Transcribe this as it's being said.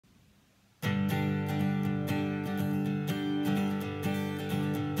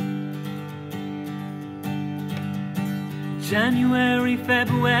January,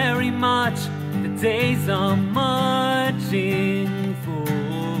 February, March, the days are marching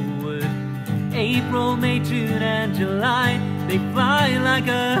forward. April, May, June and July, they fly like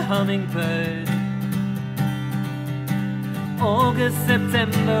a hummingbird. August,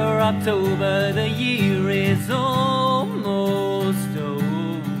 September, October, the year is almost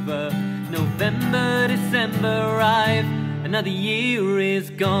over. November, December arrive, another year is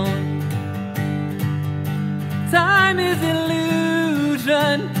gone. Time is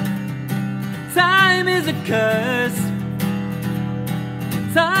illusion, time is a curse.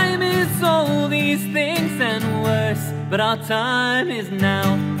 Time is all these things and worse, but our time is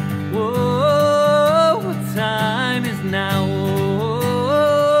now. Whoa, time is now.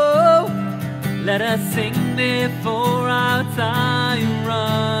 Whoa, let us sing before our time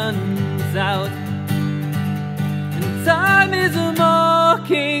runs out. And time is a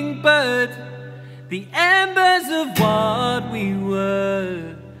mockingbird, the embers of what we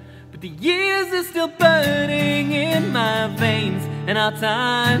were. But the years are still burning in my veins, and our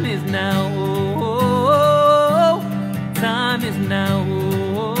time is now. Time is now.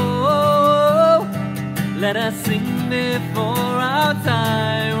 Let us sing before our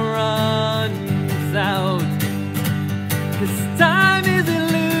time runs out. 'Cause time is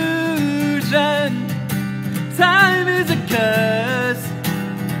illusion, time is a curse.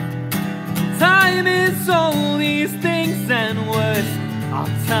 Time is all these things and worse. Our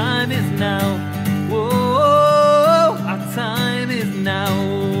time is now. Whoa, our time is now.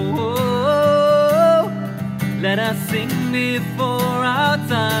 Whoa, let us sing before